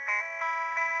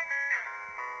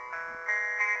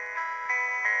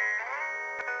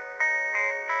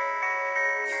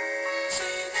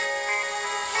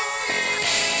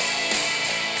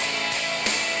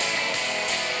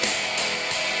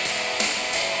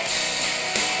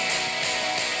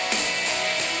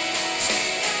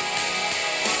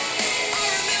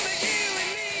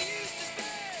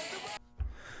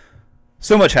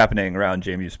So much happening around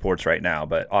JMU sports right now,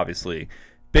 but obviously,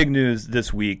 big news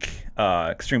this week.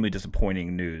 Extremely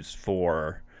disappointing news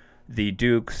for the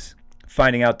Dukes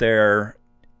finding out their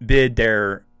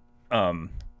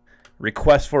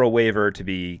request for a waiver to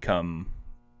become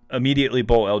immediately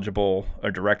bowl eligible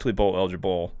or directly bowl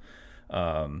eligible,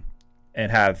 and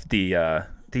have the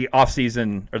off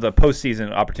season or the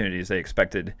postseason opportunities they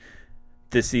expected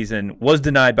this season was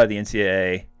denied by the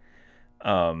NCAA.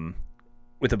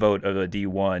 With a vote of the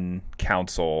D1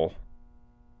 Council,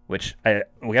 which I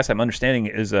guess I'm understanding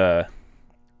is that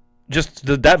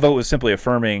vote was simply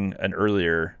affirming an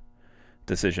earlier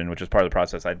decision, which was part of the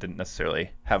process I didn't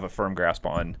necessarily have a firm grasp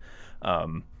on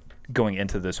going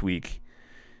into this week.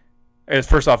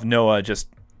 First off, Noah, just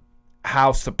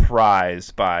how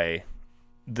surprised by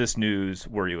this news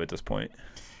were you at this point?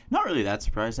 Not really that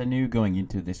surprised. I knew going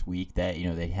into this week that,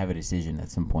 they'd have a decision at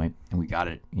some point, and we got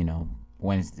it,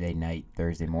 Wednesday night,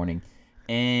 Thursday morning.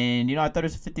 And, I thought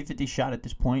it was a 50-50 shot at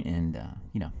this point, and,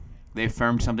 they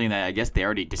affirmed something that I guess they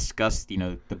already discussed,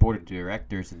 the board of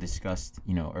directors had discussed,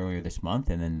 earlier this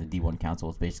month, and then the D1 Council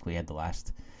has basically had the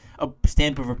last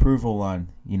stamp of approval on,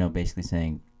 basically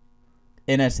saying,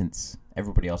 in essence,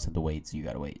 everybody else had to wait, so you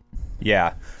got to wait.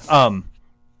 Yeah.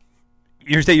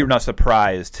 You're saying you're not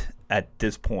surprised at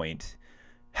this point.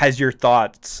 Has your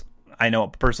thoughts, I know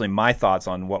personally my thoughts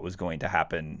on what was going to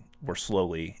happen were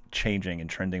slowly changing and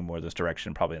trending more this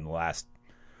direction probably in the last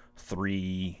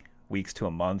 3 weeks to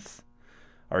a month.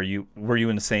 Were you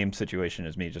in the same situation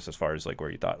as me, just as far as like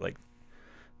where you thought like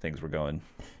things were going?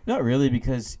 Not really,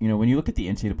 because when you look at the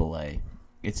NCAA,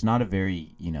 it's not a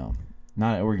very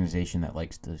not an organization that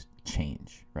likes to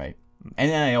change, right?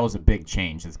 And NIL is a big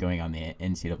change that's going on in the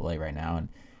NCAA right now, and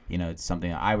it's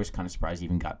something that I was kind of surprised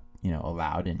even got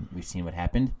allowed, and we've seen what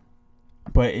happened.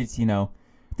 But it's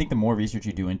I think the more research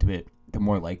you do into it, the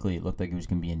more likely it looked like it was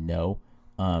going to be a no.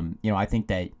 I think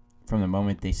that from the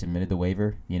moment they submitted the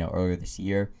waiver, earlier this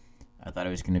year, I thought it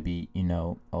was going to be,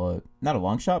 not a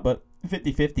long shot, but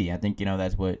 50-50. I think,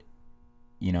 that's what,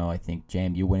 I think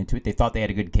JMU went into it. They thought they had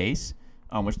a good case,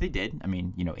 which they did. I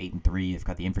mean, 8-3, they've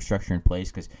got the infrastructure in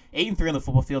place, because 8-3 on the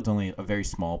football field is only a very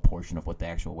small portion of what the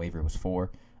actual waiver was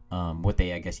for. What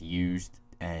they, I guess, used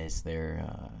as their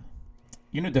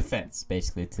defense,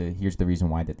 basically, to here's the reason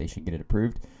why that they should get it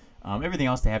approved. Everything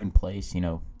else they have in place,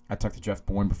 I talked to Jeff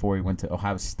Bourne before he went to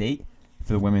Ohio State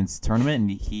for the women's tournament, and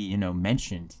he,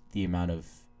 mentioned the amount of,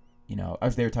 I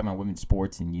was there talking about women's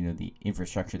sports and, the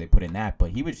infrastructure they put in that,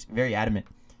 but he was very adamant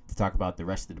to talk about the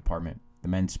rest of the department, the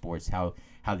men's sports, how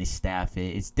the staff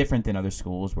is. It's different than other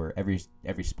schools where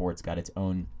every sport's got its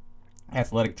own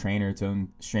athletic trainer, its own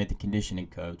strength and conditioning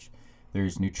coach.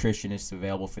 There's nutritionists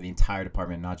available for the entire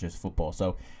department, not just football.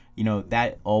 So,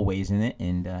 that all weighs in it.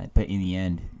 And but in the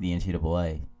end, the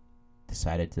NCAA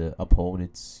decided to uphold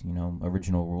its,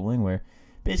 original ruling, where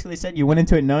basically said you went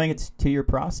into it knowing it's a 2-year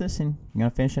process and you're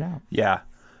going to finish it out. Yeah.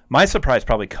 My surprise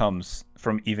probably comes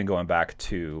from even going back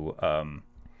to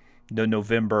the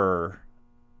November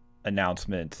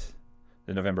announcement,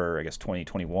 the November, I guess,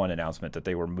 2021 announcement that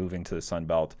they were moving to the Sun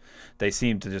Belt. They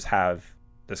seemed to just have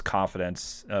this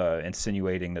confidence,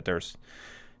 insinuating that there's,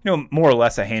 more or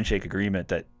less a handshake agreement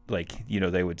that, like,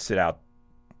 they would sit out,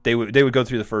 they would go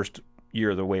through the first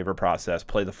year of the waiver process,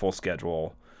 play the full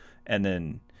schedule, and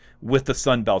then with the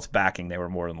Sun Belt's backing, they were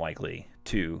more than likely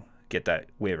to get that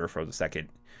waiver for the second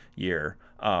year.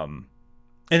 And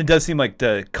it does seem like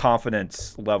the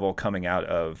confidence level coming out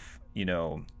of,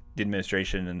 the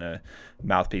administration and the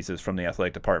mouthpieces from the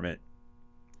athletic department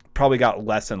probably got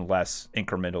less and less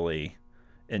incrementally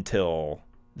until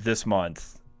this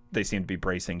month. They seem to be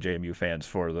bracing JMU fans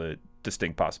for the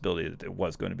distinct possibility that it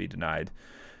was going to be denied,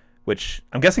 which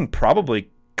I'm guessing probably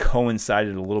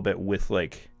coincided a little bit with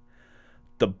like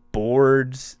the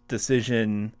board's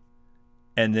decision,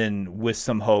 and then with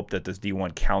some hope that this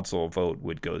D1 Council vote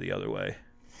would go the other way.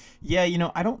 Yeah,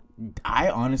 I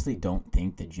honestly don't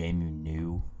think that JMU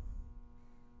knew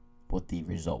what the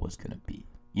result was going to be.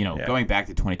 Going back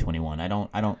to 2021, I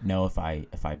don't know if I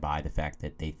buy the fact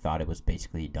that they thought it was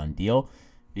basically a done deal,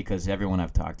 because everyone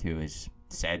I've talked to has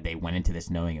said they went into this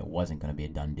knowing it wasn't going to be a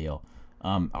done deal.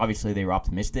 Obviously, they were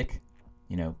optimistic.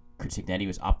 Chris Ignetti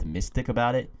was optimistic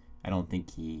about it. I don't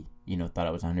think he, thought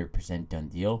it was a 100% done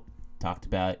deal. Talked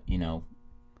about,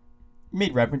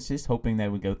 made references hoping that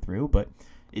it would go through, but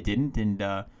it didn't. And,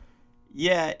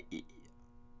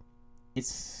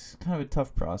 it's kind of a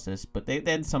tough process, but they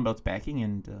had Sun Belt's backing,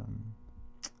 and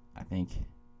I think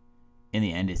in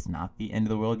the end, it's not the end of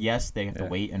the world. Yes, they have to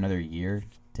wait another year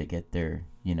to get their,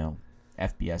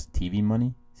 FBS TV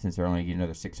money, since they're only getting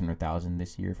another $600,000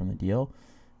 this year from the deal.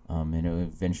 and it will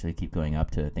eventually keep going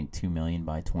up to I think $2 million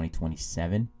by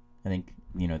 2027. I think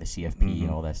the CFP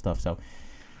and all that stuff. So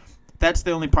that's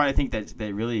the only part I think that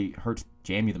really hurts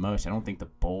JMU the most. I don't think the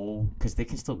bowl, because they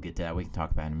can still get to that. We can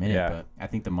talk about it in a minute. Yeah. But I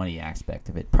think the money aspect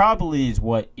of it probably is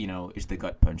what is the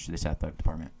gut punch to this athletic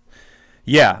department.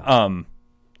 Yeah.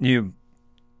 We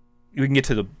can get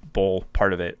to the bowl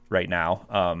part of it right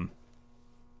now.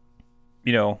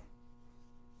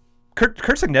 Kurt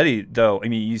Cignetti, though, I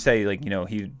mean, you say, he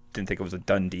didn't think it was a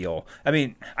done deal. I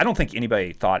mean, I don't think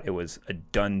anybody thought it was a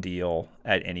done deal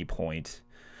at any point.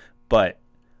 But,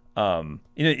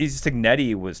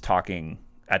 Cignetti was talking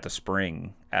at the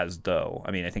spring as though,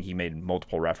 I mean, I think he made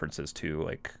multiple references to,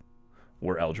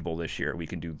 we're eligible this year. We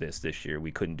can do this year.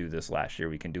 We couldn't do this last year.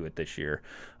 We can do it this year.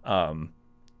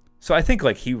 So I think,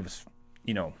 he was,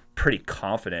 pretty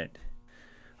confident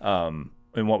in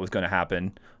what was going to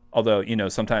happen. Although,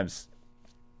 sometimes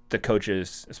the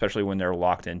coaches, especially when they're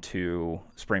locked into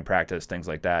spring practice, things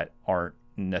like that, aren't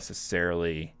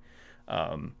necessarily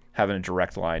having a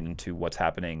direct line into what's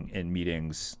happening in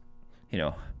meetings,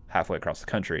 halfway across the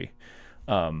country.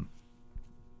 But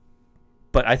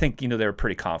I think, they were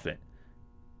pretty confident.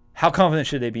 How confident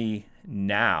should they be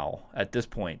now at this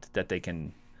point that they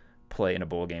can play in a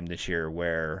bowl game this year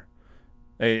where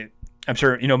I'm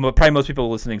sure, probably most people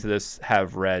listening to this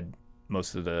have read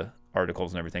most of the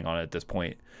articles and everything on it at this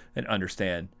point and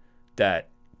understand that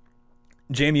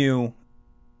JMU,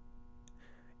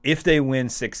 if they win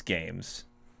 6 games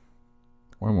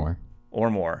or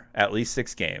more, at least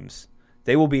 6 games,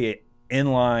 they will be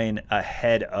in line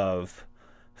ahead of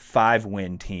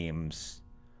 5-win teams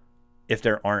if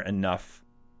there aren't enough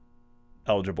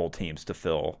eligible teams to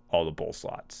fill all the bowl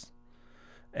slots.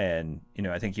 And,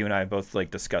 I think you and I have both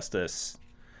discussed this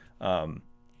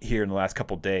here in the last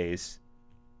couple of days.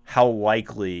 How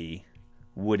likely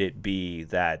would it be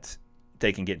that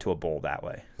they can get to a bowl that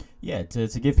way? Yeah, to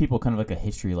give people kind of a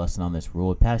history lesson on this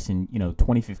rule, it passed in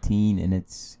 2015, and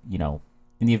it's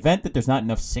in the event that there's not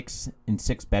enough 6 and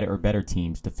 6 better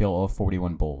teams to fill all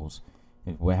 41 bowls,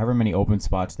 however many open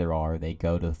spots there are, they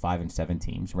go to the 5 and 7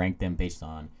 teams, rank them based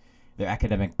on their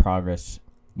academic progress,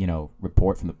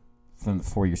 report from the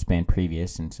 4-year span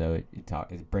previous, and so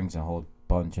it brings a whole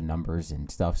bunch of numbers and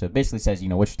stuff. So it basically says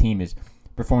which team is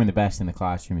performing the best in the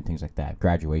classroom and things like that,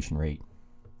 graduation rate,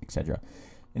 etc.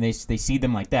 And they seed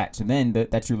them like that. So then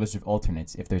that's your list of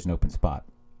alternates if there's an open spot.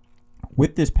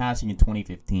 With this passing in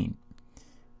 2015,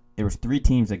 there was 3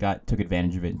 teams that took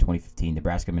advantage of it in 2015: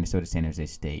 Nebraska, Minnesota, San Jose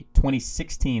State.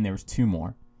 2016, there was 2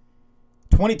 more.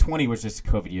 2020 was just a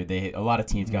COVID year. A lot of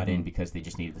teams got in because they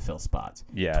just needed to fill spots.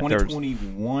 Yeah.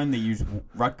 2021, they used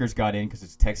Rutgers got in because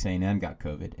it's Texas A&M got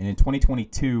COVID, and in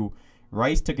 2022,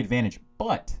 Rice took advantage.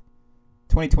 But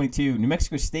 2022, New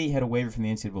Mexico State had a waiver from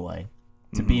the NCAA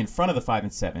to be in front of the 5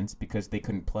 and 7s because they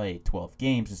couldn't play 12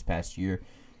 games this past year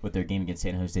with their game against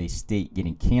San Jose State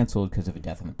getting canceled because of a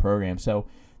death in the program. So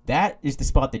that is the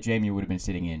spot that JMU would have been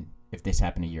sitting in if this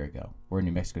happened a year ago, where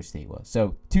New Mexico State was.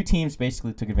 So 2 teams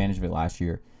basically took advantage of it last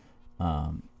year.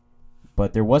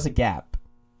 But there was a gap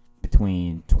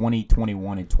between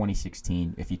 2021 and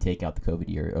 2016 if you take out the COVID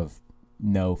year of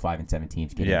no 5 and 7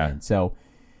 teams getting in. So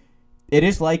it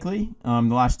is likely. The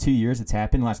last 2 years it's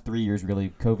happened. The last 3 years, really,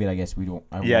 COVID, I guess you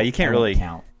can't really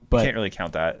count. But you can't really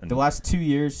count that. The last 2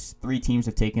 years, 3 teams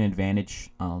have taken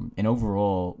advantage. And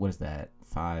overall, what is that?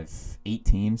 8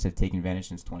 teams have taken advantage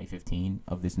since 2015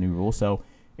 of this new rule. So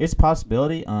it's a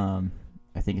possibility. I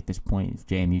think at this point, if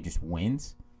JMU just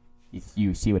wins, if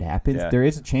you see what happens, there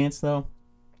is a chance, though,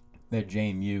 that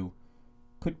JMU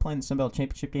could play in the Sun Belt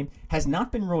Championship game. Has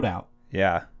not been ruled out.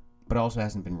 Yeah. But also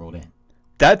hasn't been ruled in.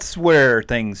 That's where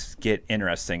things get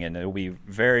interesting, and it'll be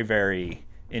very, very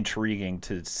intriguing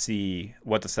to see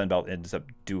what the Sun Belt ends up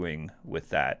doing with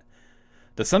that.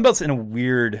 The Sun Belt's in a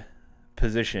weird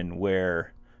position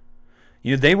where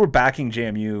they were backing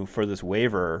JMU for this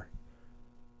waiver,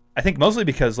 I think mostly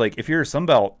because if you're a Sun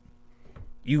Belt,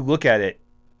 you look at it,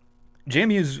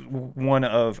 JMU's one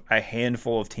of a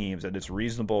handful of teams that it's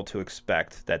reasonable to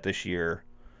expect that this year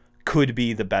could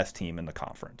be the best team in the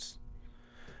conference.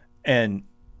 And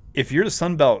if you're the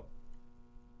Sun Belt,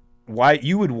 why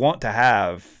you would want to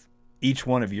have each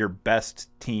one of your best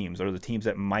teams, or the teams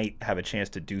that might have a chance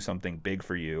to do something big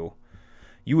for you,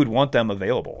 you would want them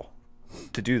available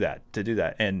to do that.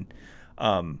 And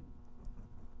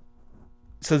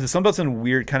so the Sun Belt's in a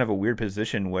weird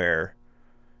position where,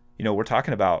 we're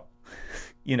talking about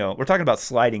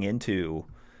sliding into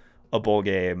a bowl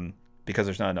game because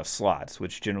there's not enough slots,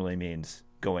 which generally means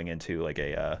going into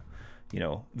a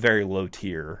very low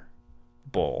tier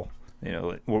bowl.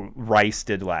 What Rice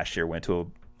did last year, went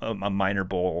to a minor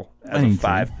bowl as a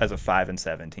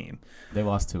 5-7 team. They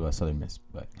lost to Southern Miss,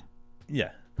 but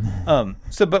yeah.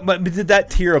 So but did that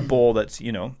tier of bowl that's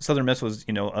Southern Miss was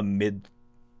a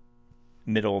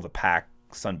middle of the pack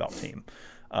Sun Belt team.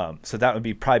 So that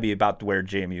would probably be about where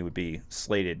JMU would be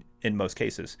slated in most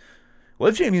cases. What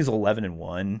if JMU is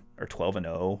 11-1 or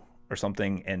 12-0 or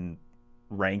something and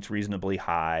ranked reasonably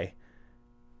high?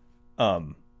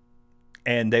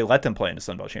 And they let them play in the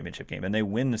Sun Belt championship game and they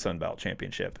win the Sun Belt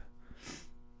championship.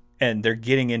 And they're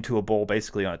getting into a bowl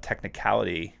basically on a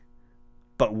technicality.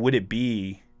 But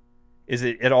is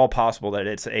it at all possible that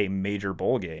it's a major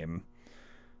bowl game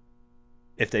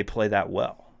if they play that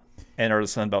well and are the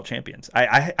Sun Belt champions?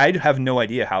 I have no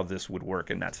idea how this would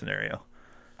work in that scenario.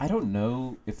 I don't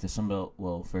know if the Sun Belt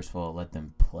will, first of all, let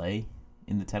them play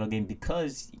in the title game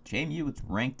because JMU was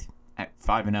ranked at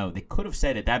 5-0. They could have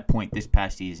said at that point this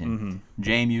past season,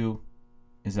 JMU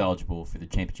is eligible for the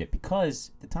championship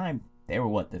because at the time they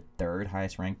were the third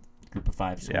highest ranked Group of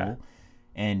 5 school. Yeah.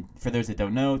 And for those that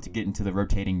don't know, to get into the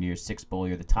rotating New Year's Six Bowl,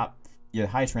 you're the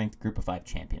highest ranked Group of 5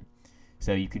 champion.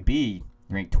 So you could be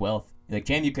ranked 12th. Like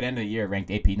JMU could end the year ranked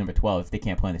AP number 12. If they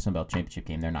can't play in the Sun Belt championship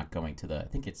game, they're not going to I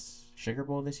think it's Sugar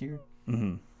Bowl this year,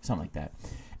 something like that.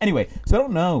 Anyway, so I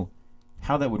don't know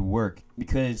how that would work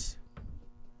because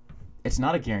it's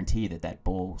not a guarantee that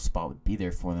bowl spot would be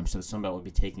there for them. So the Sun Belt would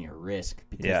be taking a risk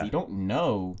because you don't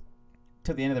know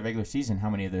till the end of the regular season how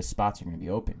many of those spots are going to be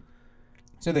open.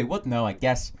 So they would know, I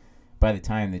guess, by the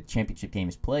time the championship game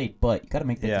is played. But you got to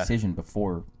make that decision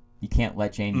before. You can't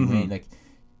let JMU win. Like,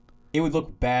 it would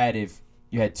look bad if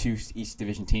you had two East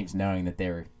Division teams knowing that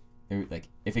they're like,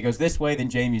 if it goes this way, then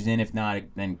JMU's in. If not,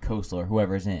 then Coastal or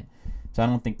whoever's in. So I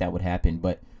don't think that would happen.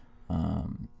 But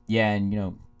and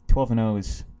 12-0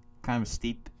 is kind of a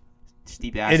steep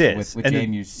ask. It is. With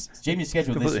JMU's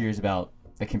schedule this year is about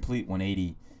a complete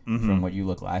 180 from what you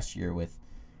looked last year with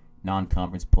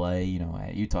non-conference play,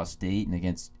 at Utah State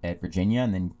and at Virginia,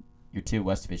 and then your two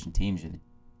West Division teams are the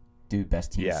two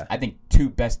best teams. Yeah. I think two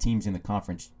best teams in the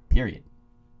conference, period.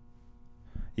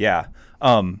 Yeah.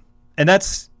 And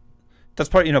that's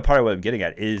part of what I'm getting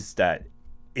at is that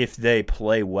if they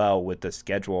play well with the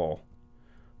schedule,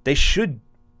 they should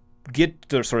get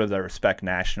the sort of the respect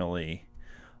nationally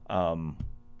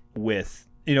with,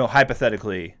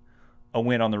 hypothetically a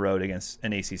win on the road against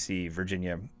an ACC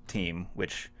Virginia team,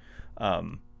 which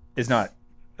is not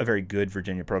a very good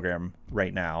Virginia program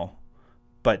right now,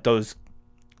 but those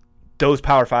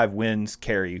Power 5 wins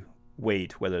carry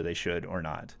weight whether they should or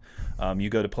not. You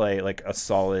go to play like a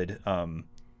solid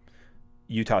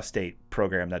Utah State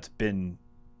program that's been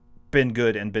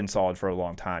good and been solid for a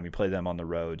long time. You play them on the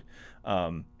road,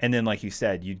 and then like you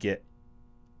said, you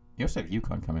also have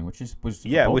UConn coming, which is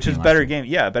better game.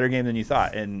 Yeah, a better game than you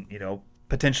thought, and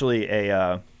potentially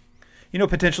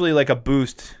potentially like a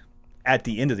boost at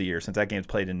the end of the year since that game's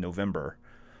played in November,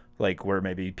 like where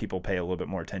maybe people pay a little bit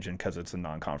more attention because it's a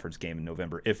non-conference game in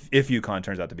November. If UConn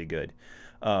turns out to be good,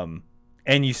 and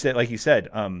you said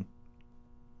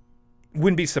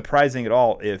wouldn't be surprising at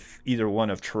all if either one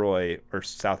of Troy or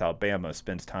South Alabama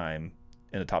spends time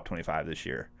in the top 25 this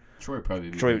year. Troy will probably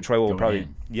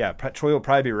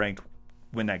be ranked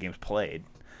when that game's played,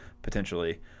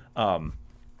 potentially.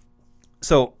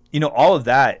 So all of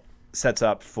that sets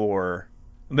up for.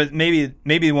 But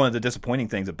maybe one of the disappointing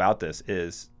things about this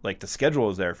is like the schedule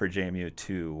is there for JMU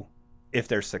to, if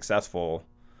they're successful,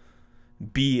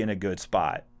 be in a good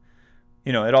spot.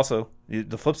 It also,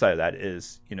 the flip side of that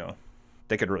is,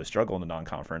 they could really struggle in the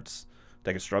non-conference.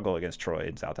 They could struggle against Troy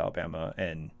and South Alabama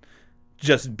and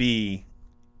just be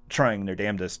trying their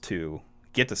damnedest to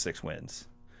get the 6 wins.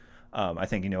 I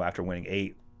think, after winning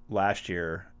 8 last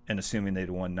year and assuming they'd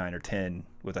won 9 or 10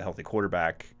 with a healthy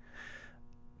quarterback,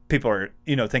 people are,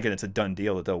 thinking it's a done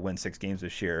deal that they'll win 6 games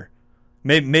this year.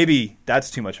 Maybe that's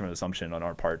too much of an assumption on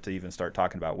our part to even start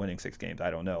talking about winning 6 games.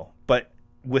 I don't know. But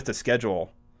with the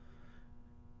schedule,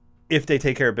 if they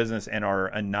take care of business and are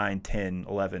a 9, 10,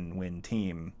 11 win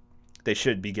team, they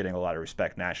should be getting a lot of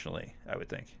respect nationally, I would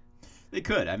think. They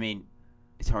could. I mean,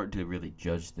 it's hard to really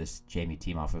judge this JMU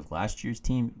team off of last year's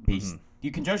team.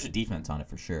 You can judge the defense on it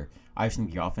for sure. I just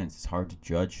think the offense is hard to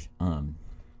judge.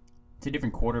 It's a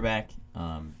different quarterback,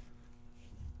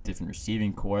 different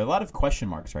receiving core. A lot of question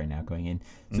marks right now going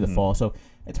into the fall, so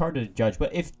it's hard to judge.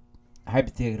 But if,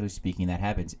 hypothetically speaking, that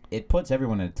happens, it puts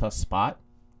everyone in a tough spot.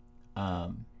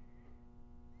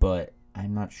 But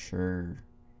I'm not sure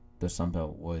the Sun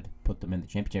Belt would put them in the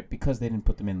championship because they didn't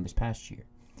put them in this past year.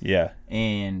 Yeah.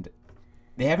 And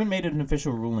they haven't made an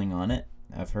official ruling on it.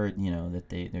 I've heard, that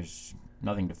there's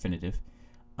nothing definitive.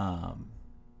 But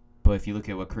if you look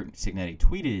at what Kurt Signetti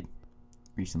tweeted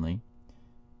recently,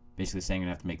 basically saying you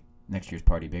have to make next year's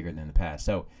party bigger than the past.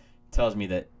 So it tells me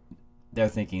that they're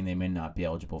thinking they may not be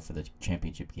eligible for the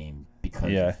championship game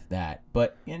because of that.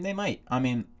 But and they might. I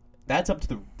mean, that's up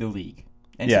to the league.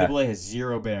 NCAA has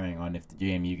zero bearing on if the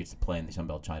JMU gets to play in the Sun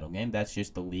Belt title game. That's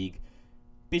just the league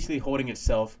basically holding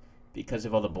itself because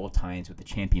of all the bowl ties with the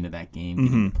champion of that game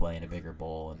getting to play in a bigger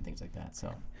bowl and things like that.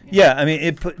 So I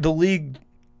mean, the league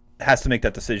has to make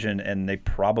that decision, and they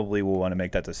probably will want to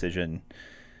make that decision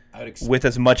with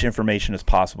as much information as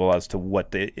possible as to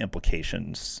what the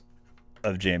implications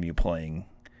of JMU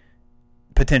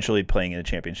potentially playing in a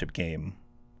championship game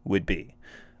would be.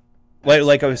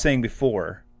 Like I was saying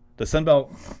before, the Sun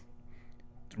Belt,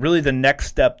 really the next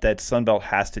step that Sun Belt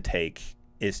has to take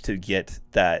is to get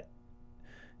that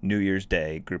New Year's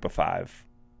Day Group of 5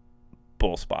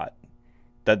 bowl spot.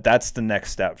 That's the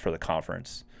next step for the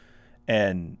conference.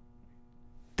 And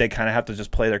they kind of have to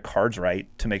just play their cards right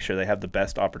to make sure they have the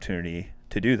best opportunity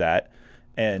to do that.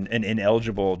 And an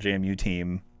ineligible JMU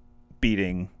team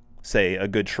beating, say, a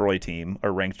good Troy team, a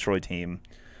ranked Troy team,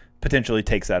 potentially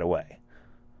takes that away.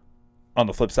 On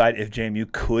the flip side, if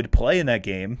JMU could play in that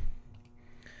game,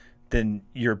 then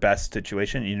your best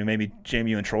situation, maybe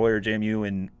JMU and Troy or JMU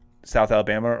and South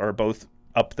Alabama are both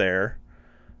up there,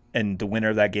 and the winner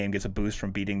of that game gets a boost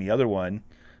from beating the other one,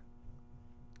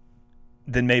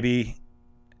 then maybe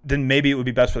it would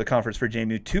be best for the conference for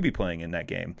JMU to be playing in that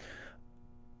game.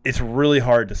 It's really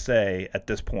hard to say at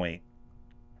this point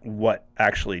what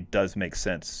actually does make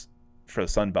sense for the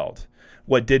Sun Belt.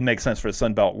 What did make sense for the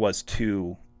Sun Belt was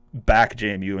to back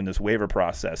JMU in this waiver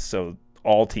process, so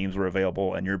all teams were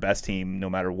available and your best team, no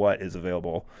matter what, is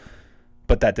available.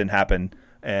 But that didn't happen.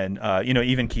 And,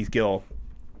 even Keith Gill,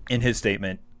 in his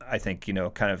statement, I think,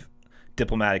 kind of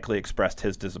diplomatically expressed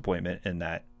his disappointment in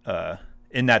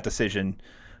that decision.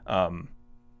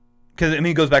 Because,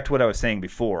 it goes back to what I was saying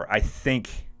before. I think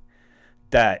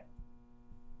that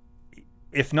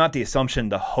if not the assumption,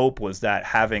 the hope was that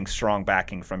having strong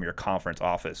backing from your conference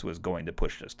office was going to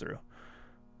push this through.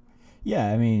 Yeah,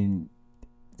 I mean,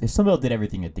 the Sun Belt did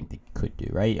everything I think they could do,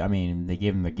 right? I mean, they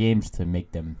gave them the games to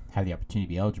make them have the opportunity to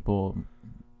be eligible.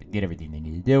 They did everything they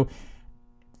needed to do.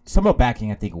 Sun Belt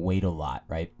backing, I think, weighed a lot,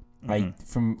 right? Like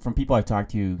from people I've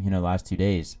talked to, the last 2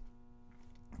 days,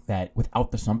 that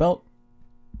without the Sun Belt,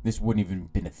 this wouldn't even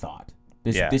been a thought.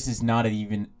 This is not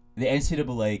even. The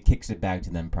NCAA kicks it back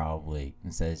to them probably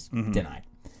and says, denied.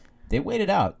 They waited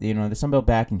out. The Sun Belt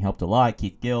backing helped a lot.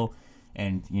 Keith Gill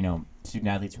and, student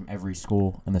athletes from every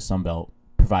school in the Sun Belt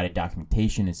provided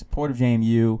documentation in support of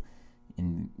JMU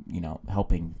and,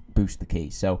 helping boost the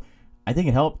case. So I think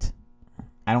it helped.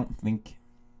 I don't think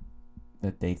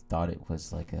that they thought it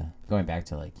was going back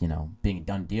to being a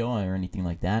done deal or anything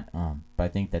like that. But I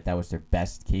think that was their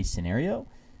best case scenario,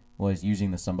 was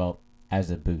using the Sun Belt as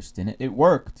a boost, and it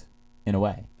worked in a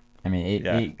way. I mean,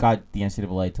 it got the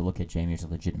NCAA to look at JMU as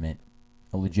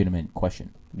a legitimate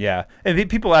question. Yeah, and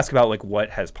people ask about what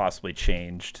has possibly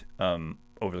changed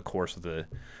over the course of the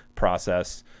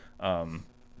process.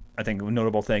 I think a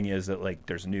notable thing is that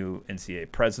there's a new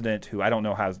NCAA president who I don't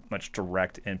know how much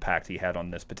direct impact he had on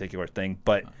this particular thing,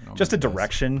 but just the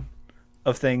direction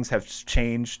of things have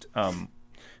changed.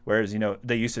 Whereas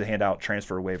they used to hand out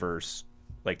transfer waivers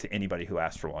to anybody who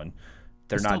asked for one.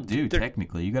 They still do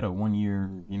technically. You got a 1 year,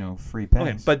 free pass.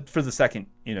 Okay, but for the second,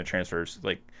 transfers,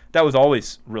 that was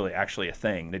always really actually a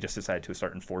thing. They just decided to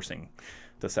start enforcing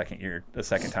the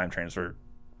second time transfer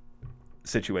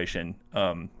situation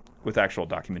with actual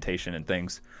documentation and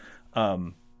things.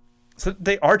 So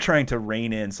they are trying to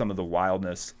rein in some of the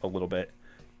wildness a little bit,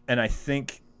 and I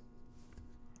think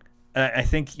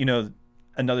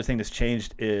another thing that's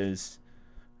changed is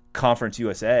Conference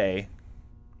USA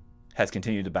has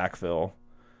continued to backfill.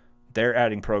 They're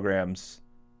adding programs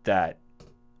that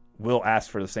will ask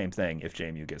for the same thing if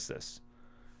JMU gets this,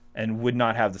 and would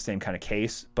not have the same kind of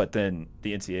case. But then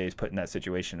the NCAA is put in that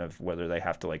situation of whether they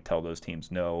have to tell those teams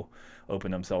no,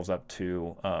 open themselves up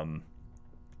to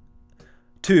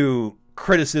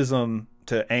criticism,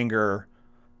 to anger,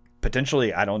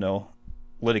 potentially, I don't know,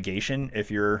 litigation if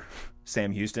you're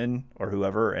Sam Houston or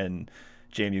whoever and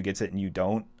JMU gets it and you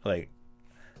don't.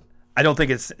 I don't think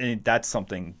that's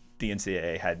something the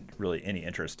NCAA had really any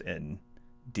interest in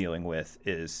dealing with,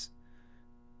 is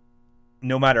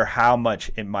no matter how much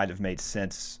it might have made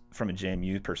sense from a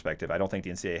JMU perspective, I don't think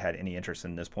the NCAA had any interest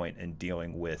in this point in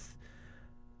dealing with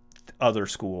other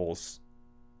schools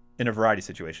in a variety of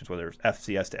situations, whether it's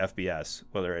FCS to FBS,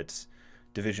 whether it's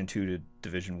Division II to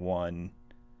Division I,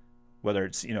 whether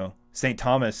it's, St.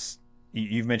 Thomas,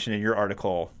 you've mentioned in your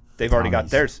article, they've already got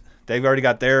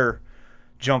their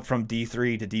jump from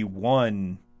D3 to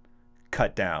D1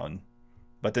 cut down.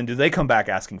 But then do they come back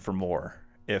asking for more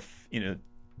if,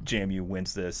 JMU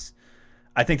wins this?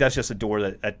 I think that's just a door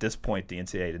that at this point the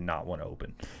NCAA did not want to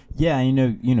open. Yeah,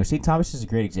 St. Thomas is a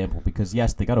great example because,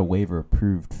 yes, they got a waiver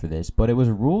approved for this, but it was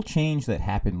a rule change that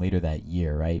happened later that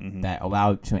year, right? Mm-hmm. That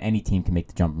allowed so any team can make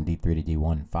the jump from D3 to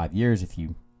D1 in 5 years if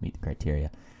you meet the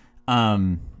criteria.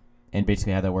 And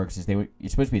basically how that works is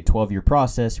it's supposed to be a 12-year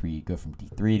process where you go from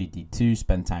D3 to D2,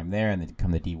 spend time there, and then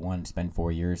come to D1, spend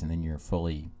 4 years, and then you're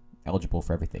fully eligible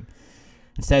for everything.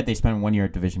 Instead, they spend 1 year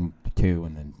at Division II,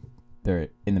 and then they're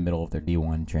in the middle of their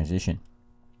D1 transition.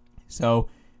 So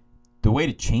the way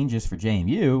to change this for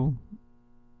JMU,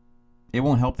 it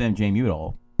won't help them JMU at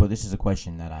all, but this is a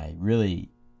question that I really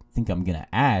think I'm going to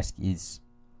ask is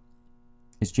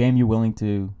JMU willing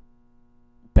to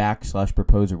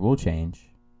back/propose a rule change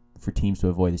for teams to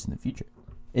avoid this in the future?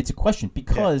 It's a question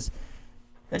because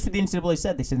that's what the NCAA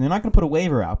said. They said they're not going to put a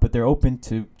waiver out, but they're open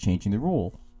to changing the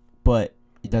rule. But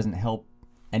it doesn't help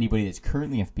anybody that's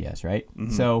currently FBS, right?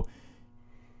 Mm-hmm. So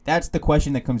that's the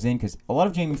question that comes in because a lot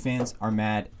of JMU fans are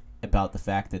mad about the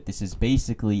fact that this is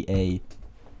basically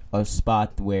a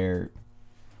spot where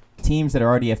teams that are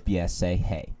already FBS say,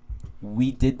 hey,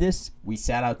 we did this. We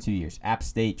sat out 2 years. App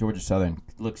State, Georgia Southern,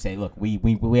 look, we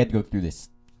had to go through this.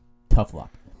 Tough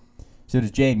luck. So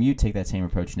does JMU take that same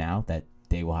approach now that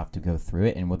they will have to go through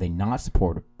it, and will they not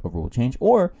support a rule change,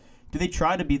 or do they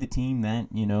try to be the team that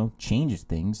changes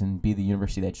things and be the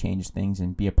university that changes things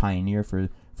and be a pioneer for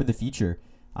the future?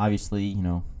 Obviously,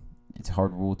 it's a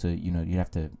hard rule to you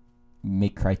have to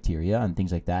make criteria and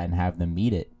things like that and have them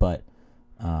meet it, but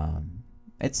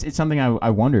it's something I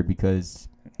wondered because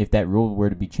if that rule were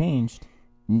to be changed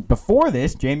before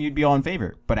this, JMU would be all in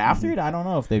favor, but after it, I don't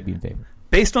know if they'd be in favor.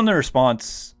 Based on the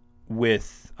response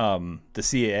with the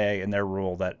CAA and their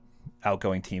rule that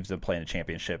outgoing teams that play in a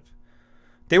championship,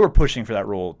 they were pushing for that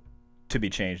rule to be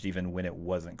changed even when it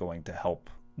wasn't going to help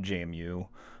JMU.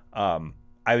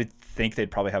 I would think they'd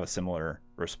probably have a similar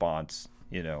response,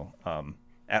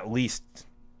 at least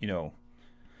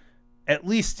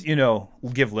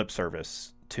give lip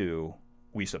service to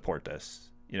we support this,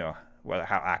 whether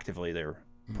how actively they're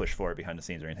pushed for it behind the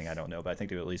scenes or anything, I don't know, but I think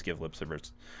they would at least give lip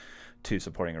service to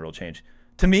supporting a rule change.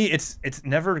 To me, it's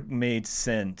never made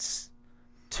sense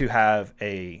to have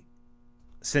a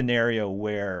scenario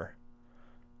where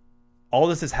all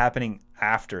this is happening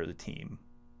after the team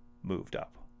moved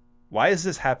up. Why is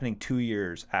this happening 2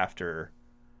 years after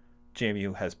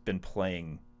JMU has been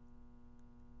playing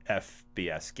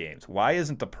FBS games? Why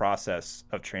isn't the process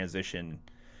of transitioning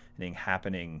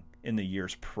happening in the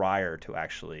years prior to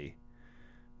actually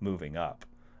moving up?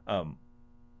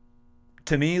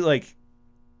 To me,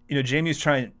 JMU's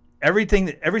trying everything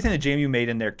that JMU made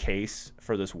in their case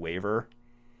for this waiver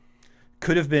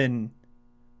could have been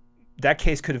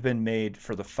made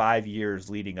for the 5 years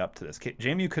leading up to this.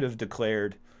 JMU could have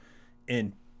declared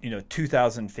in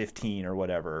 2015 or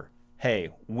whatever, hey,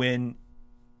 when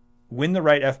the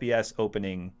right FBS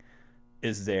opening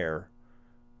is there,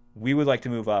 we would like to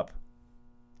move up.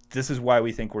 This is why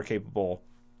we think we're capable.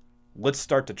 Let's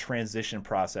start the transition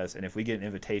process, and if we get an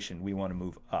invitation, we want to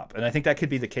move up. And I think that could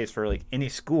be the case for any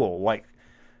school,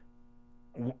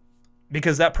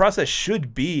 because that process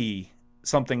should be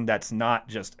something that's not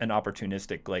just an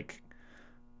opportunistic,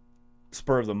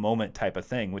 spur of the moment type of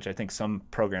thing, which I think some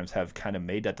programs have kind of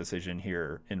made that decision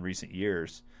here in recent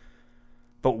years.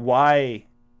 But why?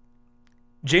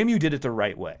 JMU did it the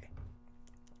right way.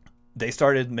 They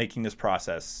started making this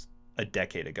process a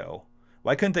decade ago.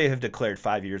 Why couldn't they have declared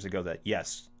 5 years ago that,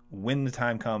 yes, when the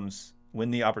time comes,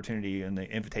 when the opportunity and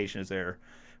the invitation is there,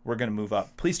 we're going to move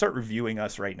up. Please start reviewing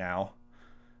us right now,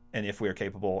 and if we are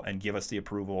capable, and give us the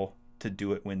approval to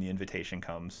do it when the invitation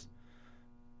comes.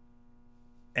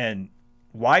 And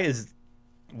why is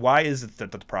it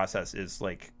that the process is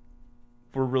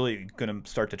we're really going to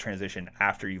start to transition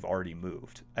after you've already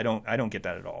moved? I don't get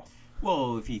that at all.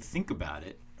 Well, if you think about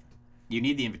it, you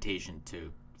need the invitation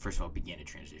to, first of all, begin a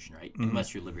transition, right? Mm-hmm.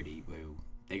 Unless you're Liberty, who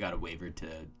they got a waiver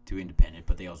to independent,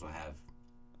 but they also have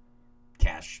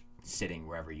cash sitting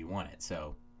wherever you want it,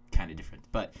 so kind of different.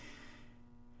 But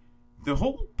the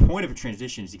whole point of a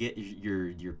transition is to get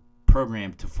your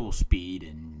program to full speed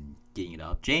and getting it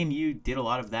up. JMU did a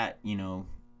lot of that,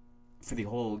 for the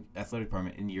whole athletic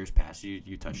department in the years past.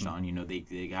 You touched on,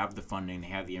 they have the funding, they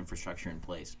have the infrastructure in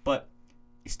place, but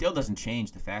it still doesn't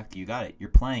change the fact that you got it. You're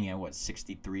playing at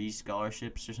 63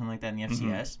 scholarships or something like that in the FCS,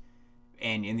 mm-hmm.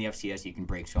 and in the FCS you can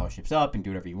break scholarships up and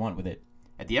do whatever you want with it.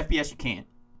 At the FBS you can't,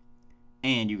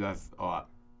 and you have a lot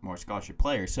more scholarship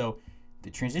players. So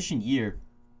the transition year,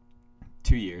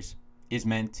 2 years, is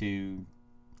meant to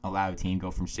allow a team go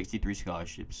from 63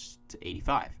 scholarships to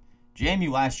 85.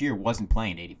 JMU last year wasn't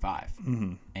playing 85,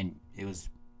 Mm-hmm. and it was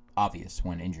obvious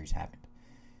when injuries happened.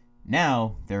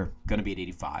 Now they're going to be at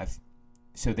 85,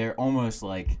 so they're almost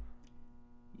like,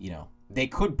 they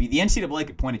could be. The NCAA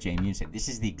could point at JMU and say, this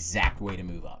is the exact way to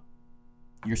move up.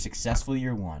 You're successful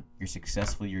year one. You're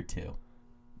successful year two.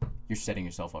 You're setting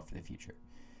yourself up for the future.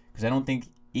 Because I don't think,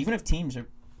 even if teams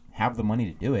have the money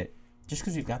to do it, just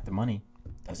because you've got the money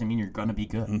doesn't mean you're going to be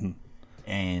good. Mm-hmm.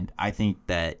 And I think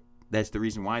that's the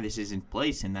reason why this is in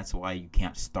place, and that's why you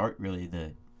can't start really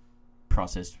the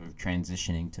process of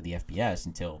transitioning to the FBS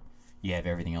until you have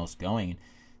everything else going.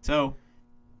 So,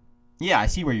 yeah, I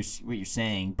see what you're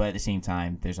saying, but at the same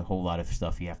time, there's a whole lot of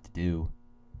stuff you have to do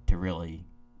to really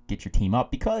get your team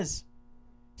up, because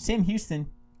Sam Houston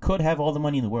could have all the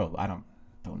money in the world. I don't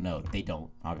know. They don't,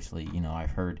 obviously.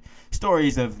 I've heard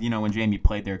stories of, when Jamie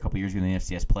played there a couple years ago in the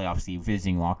FCS playoffs, the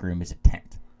visiting locker room is a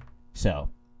tent. So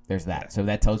there's that. Yeah. So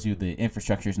that tells you the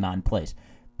infrastructure is not in place.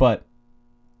 But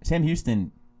Sam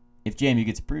Houston, if JMU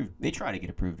gets approved, they try to get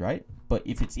approved, right? But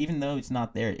even though it's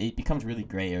not there, it becomes really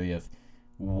gray area of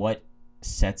what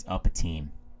sets up a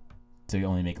team to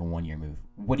only make a 1-year move.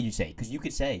 What do you say? Because you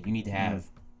could say you need to have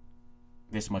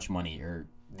this much money or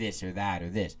this or that or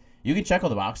this. You can check all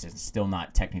the boxes and still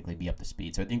not technically be up to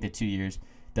speed. So I think the 2 years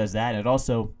does that. It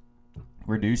also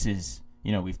reduces,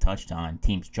 we've touched on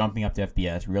teams jumping up to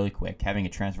FBS really quick, having a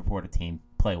transfer portal team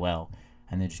play well,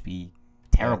 and then just be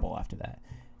terrible after that.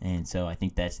 And so I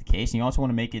think that's the case. And you also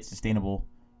want to make it sustainable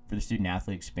for the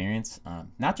student-athlete experience,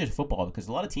 not just football, because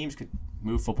a lot of teams could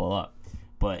move football up.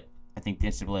 But I think the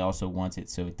NCAA also wants it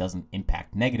so it doesn't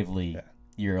impact negatively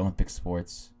your Olympic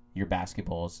sports, your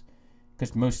basketballs,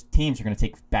 because most teams are going to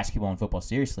take basketball and football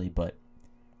seriously, but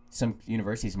some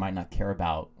universities might not care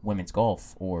about women's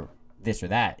golf or this or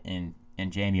that, and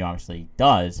JMU obviously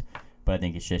does, but I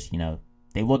think it's just,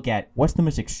 they look at what's the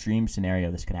most extreme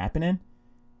scenario this could happen in,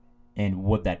 and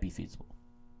would that be feasible?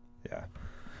 Yeah.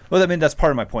 Well, I mean, that's part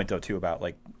of my point, though, too, about,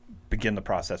 begin the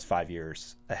process 5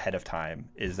 years ahead of time,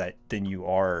 is that then you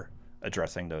are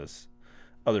addressing those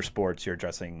other sports, you're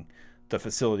addressing the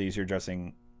facilities, you're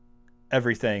addressing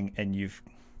everything, and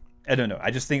I don't know,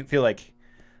 I just feel like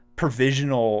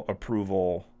provisional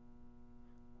approval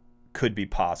could be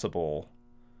possible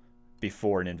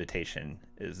before an invitation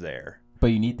is there. But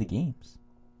you need the games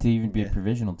to even be a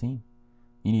provisional team.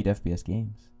 You need FBS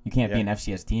games. You can't be an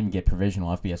FCS team and get provisional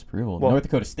FBS approval. Well, North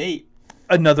Dakota State.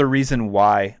 Another reason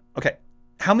why. Okay,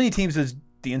 how many teams does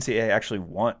the NCAA actually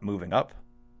want moving up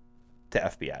to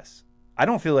FBS? I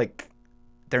don't feel like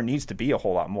there needs to be a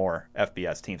whole lot more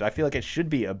FBS teams. I feel like it should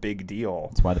be a big deal.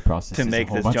 That's why the process to is make a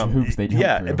whole this bunch jump. Of hoops they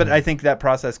jump through. But I think that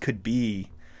process could be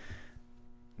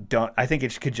done. I think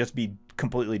it could just be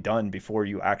completely done before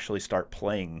you actually start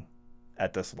playing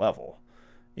at this level.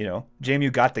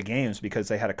 JMU got the games because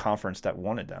they had a conference that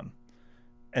wanted them.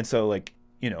 And so,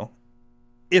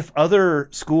 if other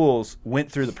schools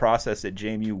went through the process that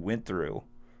JMU went through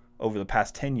over the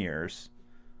past 10 years,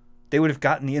 they would have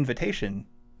gotten the invitation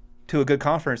to a good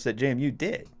conference that JMU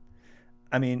did.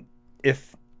 I mean,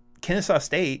 if Kennesaw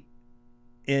State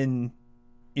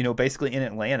basically in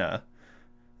Atlanta,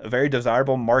 a very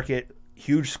desirable market,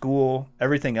 huge school,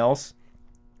 everything else,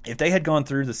 if they had gone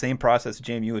through the same process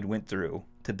JMU had went through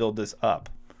to build this up,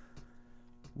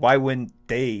 why wouldn't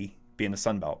they be in the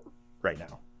Sun Belt right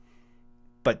now?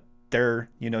 But they're,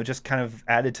 just kind of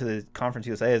added to the Conference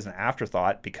USA as an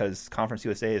afterthought because Conference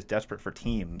USA is desperate for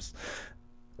teams.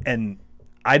 And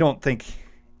I don't think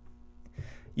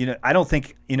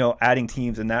adding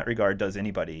teams in that regard does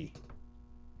anybody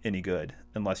any good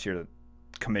unless you're the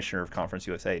commissioner of Conference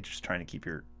USA just trying to keep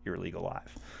your league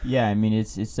alive. Yeah, I mean,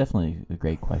 it's definitely a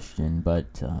great question,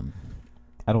 but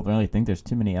I don't really think there's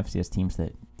too many FCS teams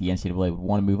that the NCAA would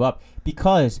want to move up,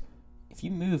 because if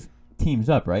you move teams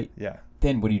up, right? Yeah.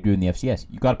 Then what do you do in the FCS?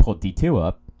 You got to pull D2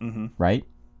 up, mm-hmm. right?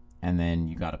 And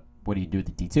then what do you do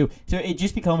with the D2? So it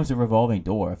just becomes a revolving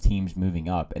door of teams moving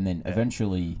up, and then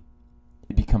eventually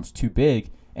it becomes too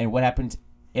big. And what happens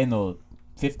in the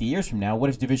 50 years from now? What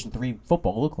does Division III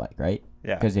football look like, right?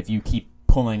 Yeah. Because if you keep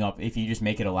pulling up, if you just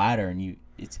make it a ladder, and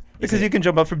because you can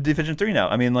jump up from Division III now.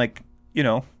 I mean,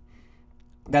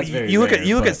 that's very you rare,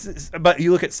 you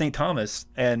look at St. Thomas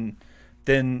and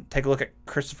then take a look at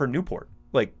Christopher Newport.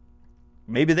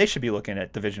 Maybe they should be looking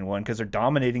at Division I because they're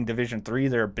dominating Division III.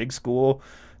 They're a big school.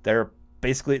 They're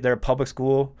a public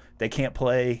school. They can't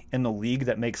play in the league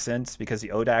that makes sense because the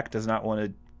ODAC does not want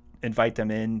to invite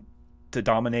them in to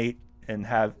dominate and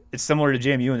have. It's similar to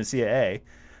JMU and the CAA.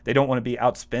 They don't want to be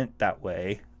outspent that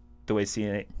way, the way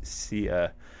CNU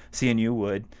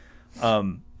would.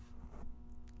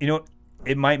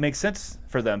 It might make sense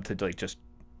for them to just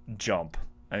jump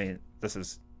I mean, this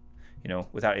is,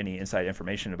 without any inside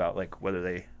information about like whether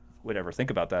they would ever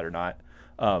think about that or not.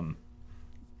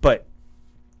 But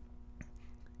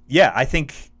yeah, I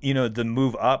think, the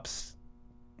move ups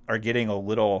are getting a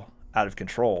little out of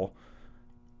control.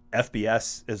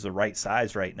 FBS is the right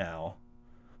size right now.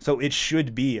 So it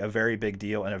should be a very big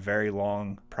deal and a very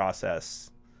long process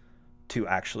to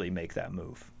actually make that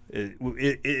move.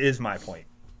 It is my point.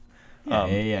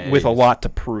 With a lot to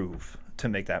prove to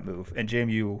make that move. And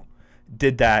JMU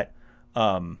did that.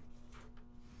 But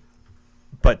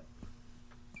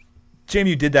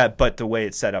the way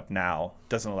it's set up now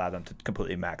doesn't allow them to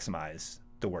completely maximize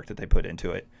the work that they put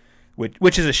into it,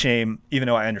 which is a shame, even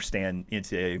though I understand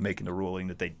NCAA making the ruling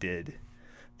that they did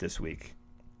this week.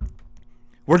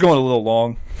 We're going a little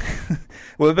long,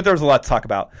 well, but there was a lot to talk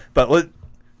about. But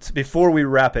before we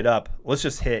wrap it up, let's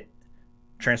just hit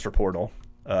transfer portal.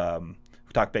 We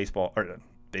talked basketball,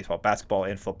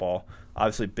 and football.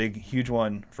 Obviously, huge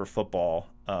one for football.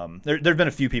 There have been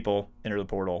a few people enter the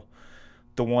portal.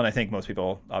 The one I think most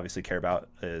people obviously care about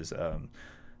is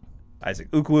Isaac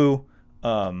Ukwu.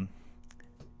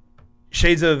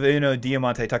 Shades of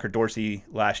Diamante Tucker Dorsey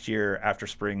last year after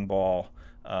spring ball.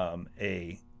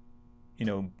 A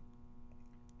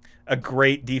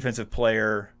great defensive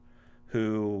player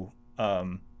who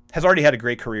has already had a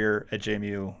great career at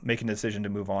JMU, making the decision to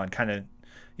move on, kind of,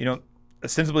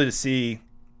 ostensibly to see,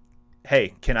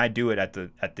 hey, can I do it at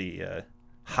the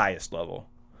highest level?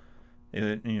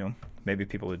 Maybe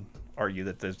people would argue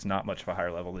that there's not much of a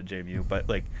higher level than JMU, but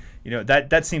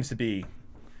that seems to be,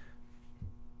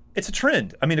 it's a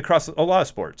trend. I mean, across a lot of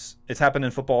sports. It's happened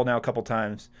in football now a couple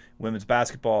times, women's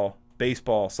basketball,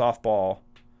 baseball, softball.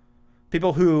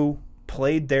 People who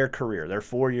played their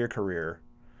 4-year career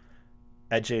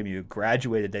at JMU,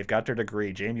 graduated, they've got their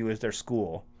degree, JMU is their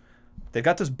school. They've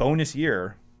got this bonus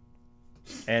year,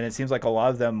 and it seems like a lot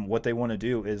of them, what they want to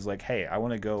do is like, hey, I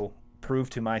want to go prove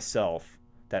to myself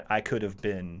that I could have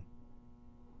been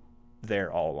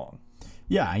there all along.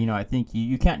 Yeah, I think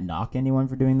you can't knock anyone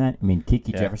for doing that. I mean,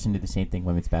 Kiki Jefferson did the same thing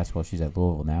women's basketball. She's at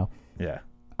Louisville now. Yeah.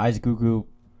 Isaac Ukwu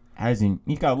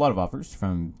he's got a lot of offers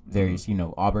from various,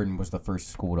 Auburn was the first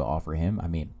school to offer him. I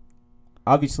mean,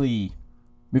 obviously,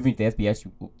 moving to the FBS,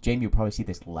 JMU will probably see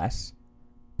this less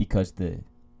because the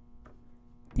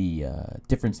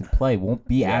difference in play won't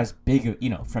be as big,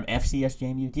 from FCS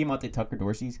JMU. Diamante Tucker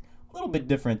Dorsey's a little bit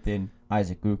different than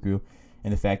Isaac Ukwu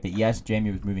in the fact that, yes,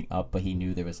 JMU was moving up, but he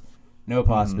knew there was no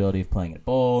possibility of playing at a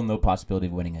bowl, no possibility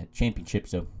of winning a championship,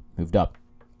 so moved up.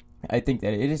 I think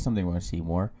that it is something we're going to see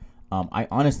more. I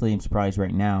honestly am surprised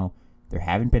right now there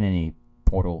haven't been any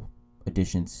portal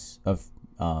additions of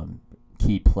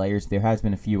key players. There has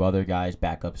been a few other guys,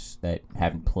 backups, that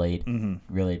haven't played,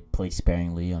 really played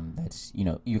sparingly. That's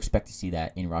you expect to see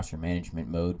that in roster management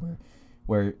mode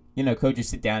where coaches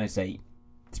sit down and say,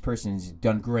 this person's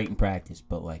done great in practice,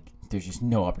 but there's just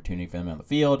no opportunity for them on the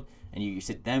field. And you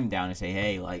sit them down and say,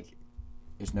 hey,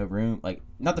 there's no room.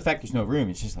 Not the fact there's no room.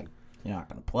 It's just you're not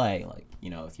going to play.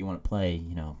 If you want to play,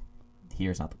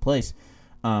 here's not the place.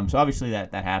 So obviously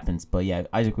that happens. But yeah,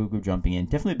 Isaac Ukwu jumping in,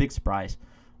 definitely a big surprise.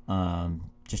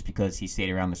 Just because he stayed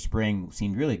around the spring,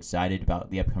 seemed really excited about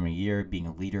the upcoming year, being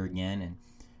a leader again, and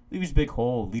leaves a big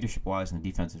hole leadership-wise on the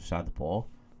defensive side of the ball.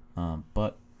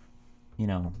 But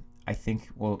I think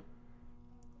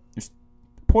there's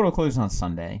portal closes on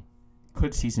Sunday.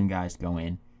 Could see some guys go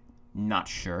in. Not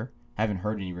sure. Haven't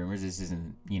heard any rumors. This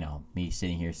isn't, me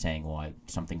sitting here saying,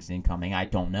 something's incoming. I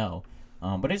don't know.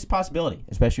 But it's a possibility,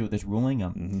 especially with this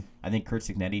ruling. I think Kurt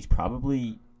Signetti's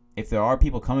probably, if there are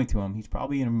people coming to him, he's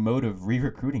probably in a mode of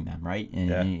re-recruiting them, right?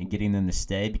 And getting them to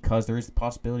stay because there is the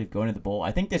possibility of going to the bowl.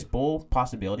 I think this bowl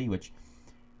possibility, which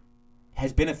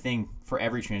has been a thing for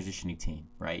every transitioning team,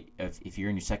 right? If you're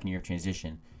in your second year of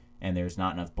transition and there's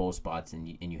not enough bowl spots and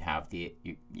you have the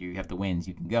wins,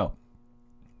 you can go.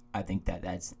 I think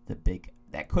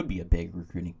that could be a big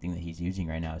recruiting thing that he's using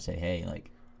right now to say, hey,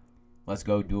 let's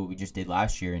go do what we just did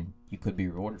last year and you could be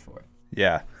rewarded for it.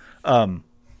 Yeah.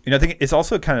 I think it's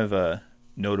also kind of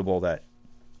notable that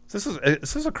this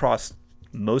is across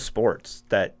most sports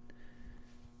that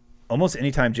almost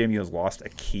anytime JMU has lost a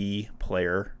key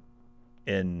player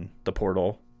in the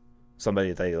portal,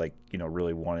 somebody that they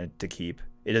really wanted to keep,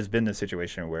 it has been the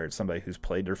situation where it's somebody who's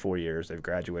played their 4 years, they've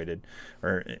graduated,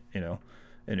 or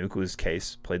in Ukwu's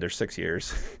case, played their 6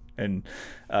 years and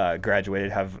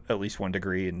graduated, have at least one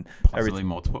degree and possibly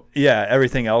multiple. Yeah,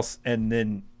 everything else, and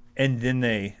then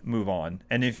they move on.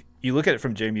 And if you look at it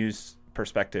from JMU's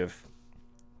perspective,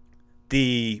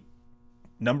 the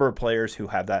number of players who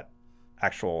have that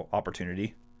actual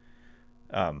opportunity,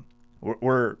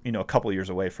 we're a couple of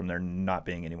years away from there not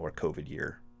being any more COVID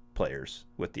year players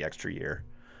with the extra year.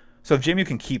 So if JMU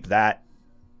can keep that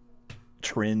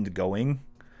trend going,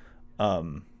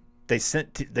 they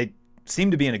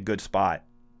seem to be in a good spot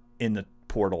in the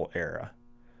portal era.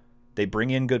 They bring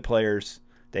in good players.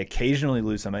 They occasionally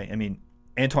lose them. I mean,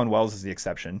 Antoine Wells is the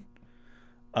exception.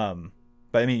 But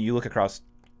I mean, you look across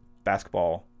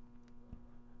basketball,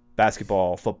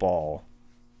 football,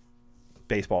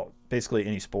 baseball, basically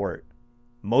any sport,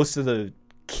 most of the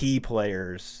key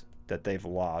players that they've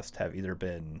lost have either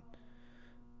been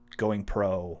going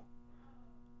pro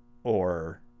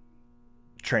or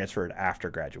transferred after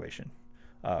graduation,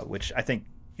 which I think,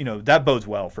 that bodes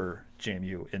well for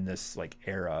JMU in this like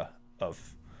era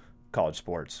of college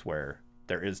sports where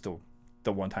there is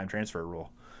the one-time transfer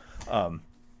rule.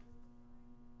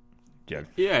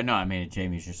 Yeah, no, I mean,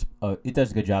 JMU's just it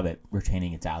does a good job at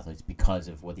retaining its athletes because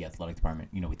of what the athletic department,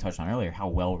 we touched on earlier, how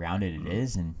well-rounded it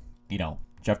is. And,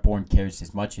 Jeff Bourne cares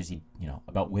as much as he,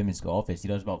 about women's golf as he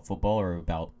does about football or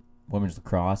about women's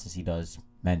lacrosse as he does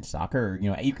men's soccer.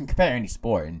 You can compare any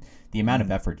sport, and the amount of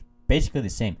effort basically the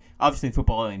same. Obviously,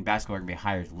 football and basketball are going to be a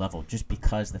higher level just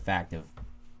because the fact of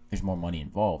there's more money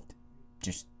involved,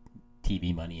 just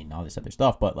TV money and all this other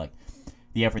stuff. But, like,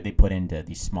 the effort they put into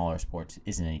these smaller sports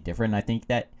isn't any different. And I think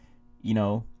that,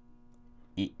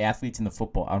 athletes in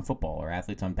football or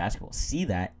athletes on basketball see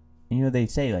that, and, they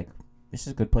say, like, this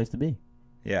is a good place to be.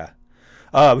 Yeah.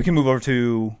 We can move over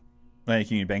to Atlantic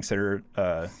Union Bank Center,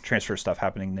 transfer stuff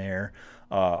happening there.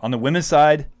 On the women's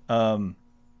side,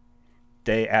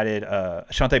 they added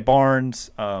Ashante Barnes,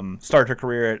 started her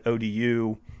career at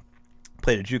ODU,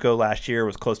 played at JUCO last year,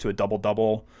 was close to a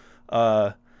double-double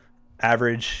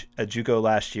average at JUCO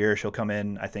last year. She'll come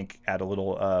in, I think, add a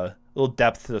little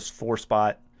depth to this 4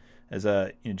 spot as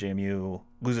JMU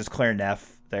loses Claire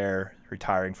Neff there,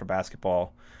 retiring from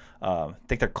basketball. I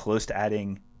think they're close to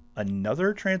adding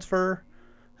another transfer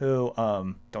who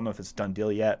don't know if it's a done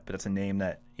deal yet, but it's a name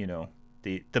that,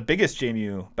 the biggest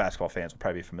JMU basketball fans will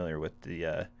probably be familiar with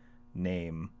the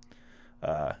name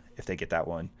if they get that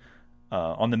one.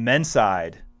 On the men's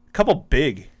side, a couple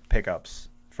big pickups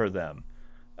for them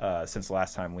since the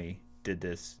last time we did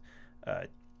this.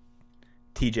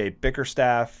 TJ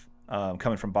Bickerstaff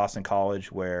coming from Boston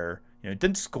College, where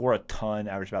didn't score a ton,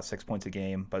 averaged about 6 points a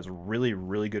game, but is a really,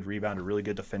 really good rebounder, really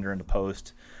good defender in the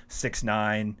post.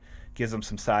 6'9", gives them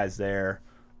some size there.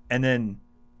 And then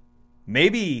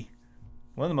maybe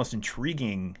one of the most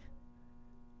intriguing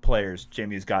players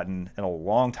JMU's gotten in a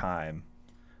long time,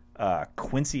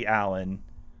 Quincy Allen,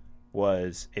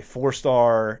 was a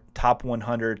 4-star, top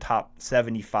 100, top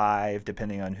 75,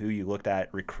 depending on who you looked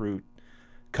at, recruit,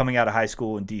 coming out of high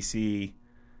school in D.C.,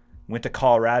 went to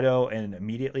Colorado and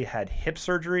immediately had hip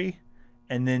surgery,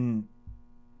 and then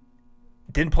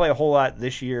didn't play a whole lot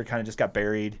this year, kind of just got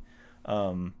buried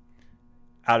out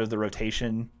of the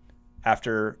rotation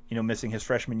after, missing his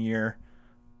freshman year.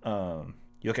 You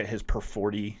look at his per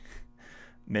 40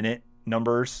 minute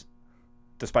numbers,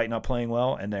 despite not playing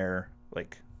well, and they're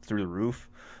like through the roof.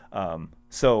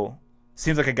 So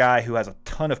seems like a guy who has a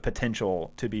ton of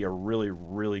potential to be a really,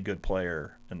 really good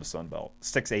player in the Sun Belt.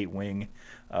 6'8" wing,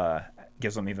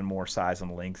 gives them even more size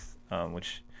and length,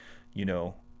 which,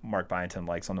 Mark Byington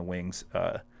likes on the wings.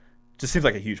 Just seems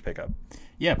like a huge pickup.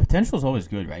 Yeah, potential is always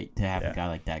good, right? To have a guy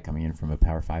like that coming in from a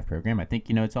Power 5 program. I think,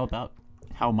 it's all about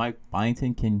how Mike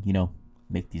Byington can,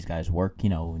 make these guys work,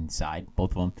 inside,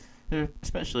 both of them.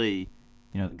 Especially,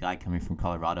 the guy coming from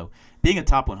Colorado. Being a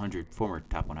former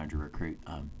top 100 recruit,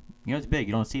 it's big.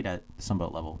 You don't see it at the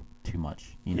Sunbelt level too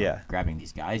much. Grabbing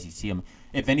these guys. You see them,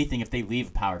 if anything, if they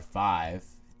leave Power 5,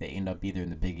 they end up either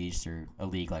in the Big East or a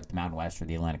league like the Mountain West or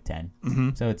the Atlantic 10. Mm-hmm.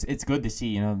 So it's good to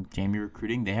see, JMU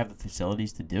recruiting. They have the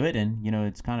facilities to do it, and,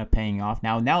 it's kind of paying off.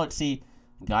 Now let's see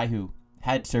a guy who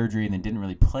had surgery and then didn't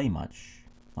really play much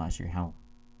last year, how,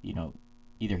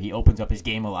 either he opens up his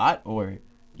game a lot or,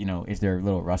 is there a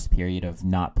little rust period of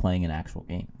not playing an actual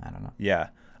game? I don't know. Yeah.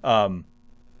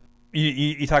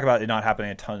 You talk about it not happening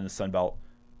a ton in the Sun Belt.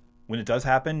 When it does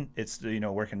happen, it's,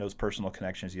 working those personal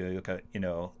connections. You look at,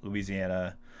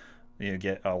 Louisiana,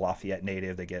 get a Lafayette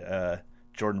native. They get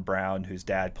Jordan Brown, whose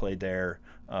dad played there.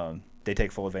 They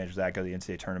take full advantage of that, go to the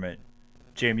NCAA tournament.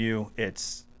 JMU,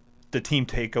 it's the team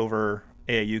takeover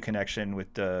AAU connection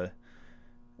with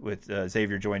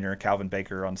Xavier Joyner, Calvin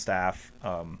Baker on staff.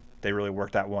 They really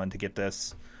worked that one to get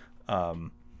this.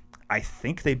 I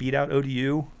think they beat out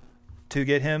ODU to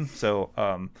get him. So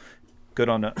good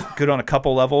on a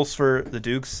couple levels for the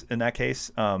Dukes in that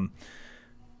case. A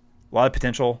lot of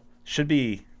potential. Should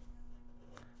be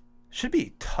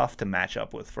tough to match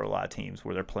up with for a lot of teams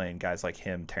where they're playing guys like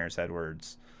him, Terrence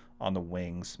Edwards on the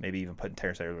wings, maybe even putting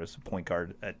Terrence Edwards as a point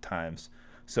guard at times.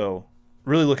 So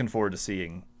really looking forward to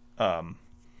seeing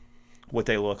what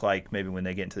they look like maybe when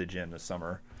they get into the gym this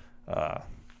summer.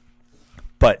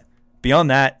 But beyond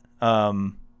that,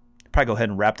 probably go ahead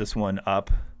and wrap this one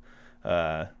up.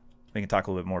 We can talk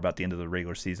a little bit more about the end of the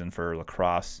regular season for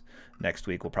lacrosse next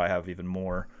week. We'll probably have even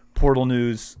more portal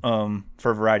news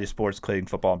for a variety of sports, including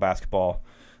football and basketball.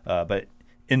 But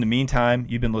in the meantime,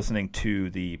 you've been listening to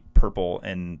the Purple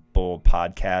and Bold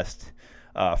podcast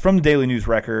from the Daily News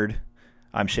Record.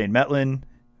 I'm Shane Metlin.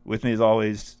 With me, as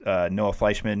always, Noah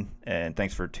Fleischman, and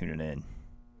thanks for tuning in.